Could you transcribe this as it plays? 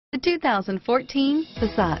The 2014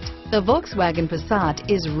 Passat. The Volkswagen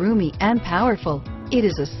Passat is roomy and powerful. It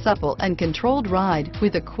is a supple and controlled ride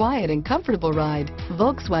with a quiet and comfortable ride.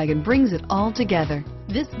 Volkswagen brings it all together.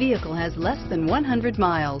 This vehicle has less than 100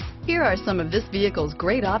 miles. Here are some of this vehicle's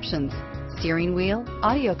great options: steering wheel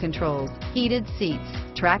audio controls, heated seats,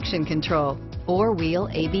 traction control, four-wheel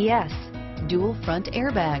ABS, dual front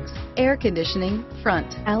airbags, air conditioning,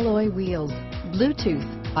 front alloy wheels,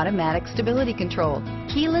 Bluetooth, automatic stability control,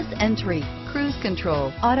 keyless entry, cruise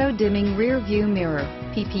control, auto-dimming rear view mirror,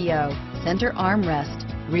 PPO, center armrest,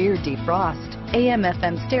 rear defrost,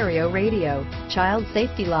 AM/FM stereo radio, child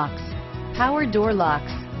safety locks, power door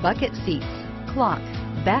locks, bucket seats, clock,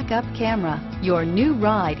 backup camera. Your new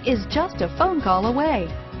ride is just a phone call away.